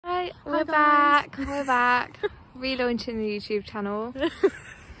Hi, we're back. We're back. Relaunching the YouTube channel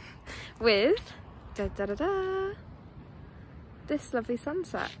with this lovely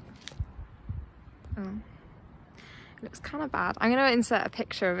sunset. Oh. It looks kind of bad. I'm going to insert a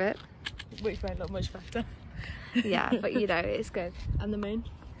picture of it. Which won't look much better. Yeah, but you know, it's good. And the moon.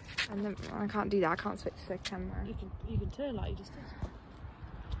 And then I can't do that. I can't switch the camera. You can turn like you just did.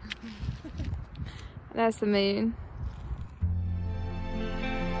 There's the moon.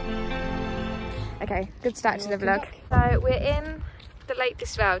 Okay, good start to the vlog. So we're in the Lake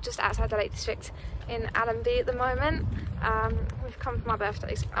District, well, just outside the Lake District in Allenby at the moment. We've come for my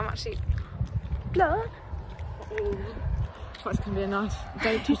birthday, so I'm actually... Blood. That's going to be a nice...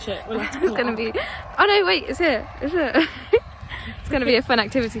 Don't touch it. We'll have to It's going to be... Oh no, wait, it's here. It's here. It's going to be a fun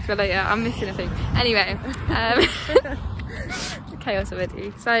activity for later. I'm missing a thing. Anyway. Chaos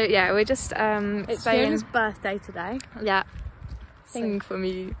already. So yeah, we're just it's Fiona's birthday today. Yeah. Sing for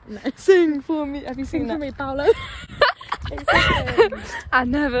me. No. Sing for me. Have you seen that? Sing for me, Paolo. I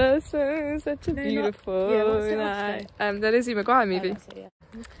never saw such a beautiful yeah, night. The Lizzie McGuire movie. Oh, yeah.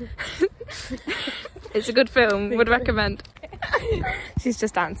 It's a good film. Would recommend. She's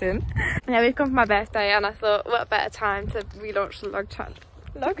just dancing. Yeah, we've come for my birthday, and I thought, what better time to relaunch the vlog channel.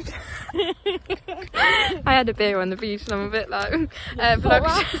 I had a beer on the beach and I'm a bit like vlog.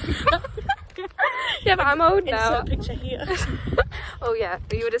 Yeah, but I'm old now. Insert picture here. Oh yeah,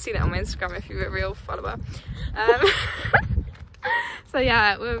 but you would have seen it on my Instagram if you were a real follower. So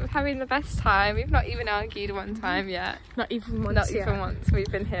yeah, we're having the best time. We've not even argued one time yet. Not even once. Not even once. We've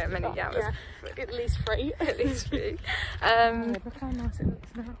been here many hours. Yeah. At least 3. At least 3. Look how nice it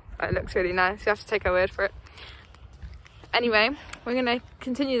looks now. It looks really nice. You have to take our word for it. Anyway, we're going to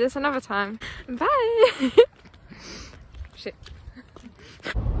continue this another time. Bye! Shit.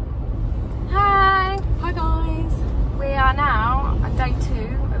 Hi! Hi guys! We are now on day 2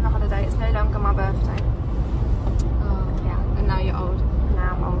 of the holiday. It's no longer my birthday. Oh. Yeah. And now you're old.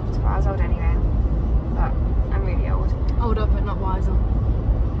 Now I'm old. Well, I was old anyway. But I'm really old. Older but not wiser.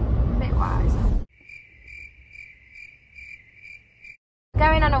 A bit wiser.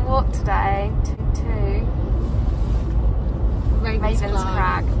 Going on a walk today to Ravens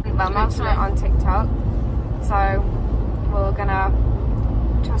Crag. Well, Mel saw it on TikTok, so we're gonna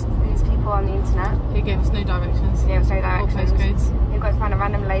trust these people on the internet. Who gave us no directions. Gave us no directions. Or postcodes. You've got to find a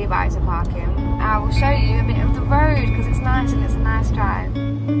random lay-by to park in. I will show you a bit of the road because it's nice and it's a nice drive.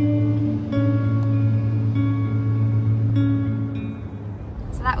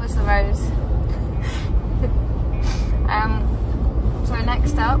 So that was the road. So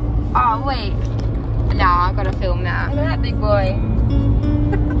next up. Oh wait. No, I've got to film now. Look at that big boy.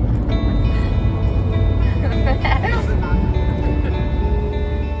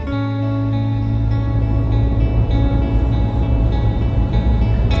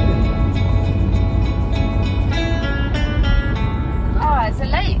 Oh, it's a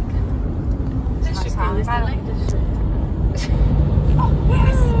lake. District. Oh,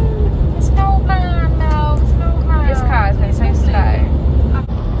 yes. Snowman, Mel. Snowman. This car is going so slow.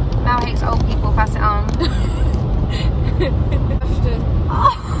 Mel hates old people, pass it on.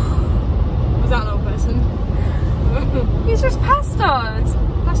 Was that an old person? He's just passed us.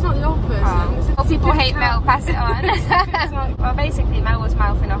 That's not the old person. Old people hate Mel, pass it on. Well, basically Mel was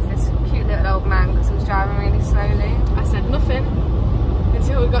mouthing off this cute little old man because he was driving really slowly. I said nothing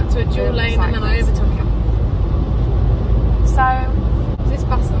until we got to a dual lane and then I overtook him. So, is this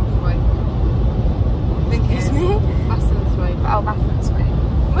Bassenthwaite? I think it is. Bassenthwaite. Oh, Bassenthwaite.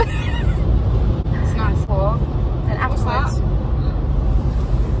 It's nice. Then afterwards,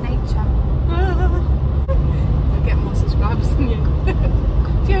 nature. I'll get more subscribers than you.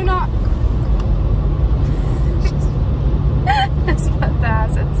 Fiona! That's what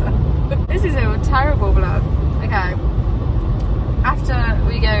that said. This is a terrible vlog. Okay. After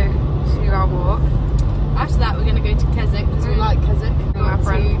we go to our walk, after that we're going to go to Keswick because we like Keswick. We'll My go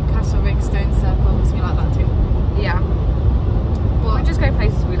friend. to Castlereagh Stone Circle because we like that too. yeah. But we just go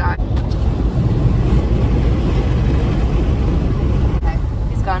places we like. Okay,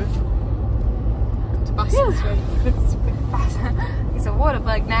 he's gone. To Bassenthwaite. He's a water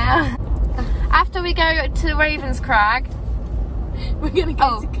bug now. After we go to Ravens Crag, we're going to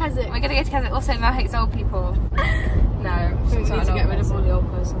go to Keswick. We're going to go to Keswick. Also, Mel hates old people. No, we need to get rid of all the old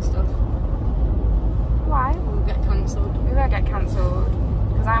person stuff. Why? We'll get cancelled. We won't get cancelled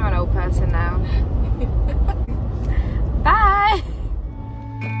because I'm an old person now. Bye!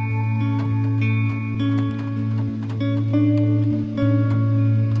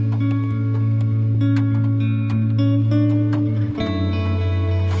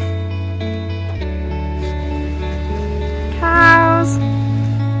 Cows!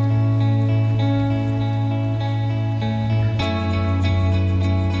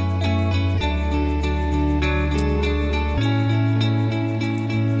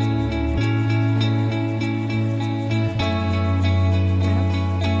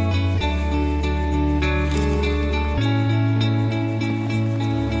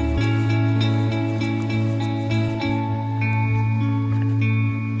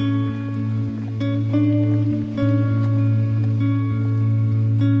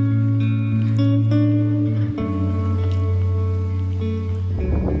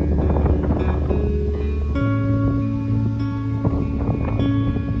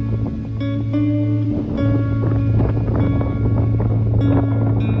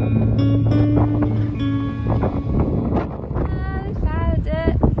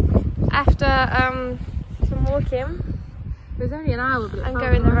 thinking It was only an hour, but and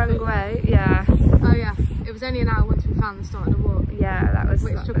going the wrong way. Yeah. Oh yeah, it was only an hour once we found the start of the walk. Yeah, that was.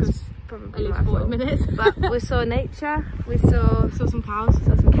 Which that took was us probably at least 40 minutes. But we saw nature. We saw some cows. we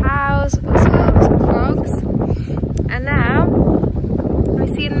saw some cows. We saw some frogs, and now we're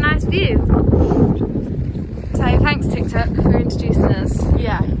seeing a nice view. So thanks TikTok for introducing us.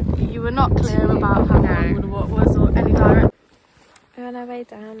 Yeah, you were not clear about how long the walk was or any direction. We're on our way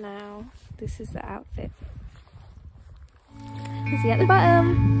down now. This is the outfit. See you at the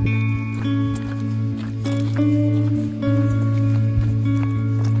bottom.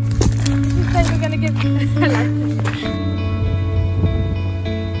 You said we're gonna give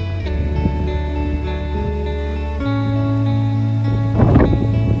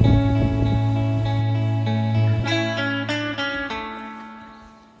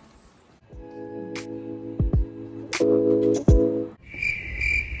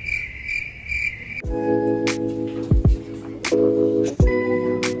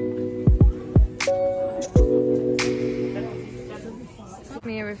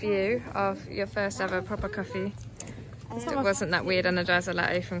Me a review of your first ever proper coffee. It wasn't that weird Energizer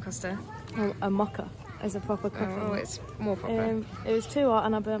latte from Costa. a mocha as a proper coffee. Oh, it's more proper. It was too hot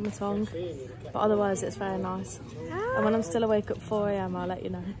and I burnt my tongue, but otherwise it's very nice. And when I'm still awake at 4 AM, I'll let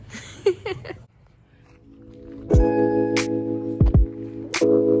you know.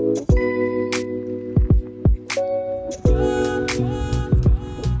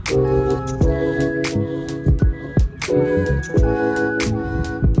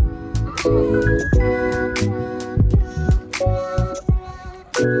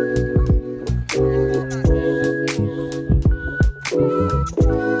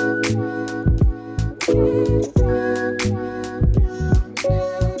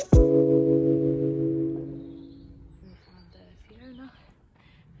 Fiona,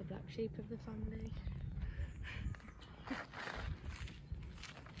 the black sheep of the family.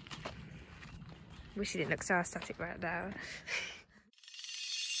 Wish you didn't look so aesthetic right now.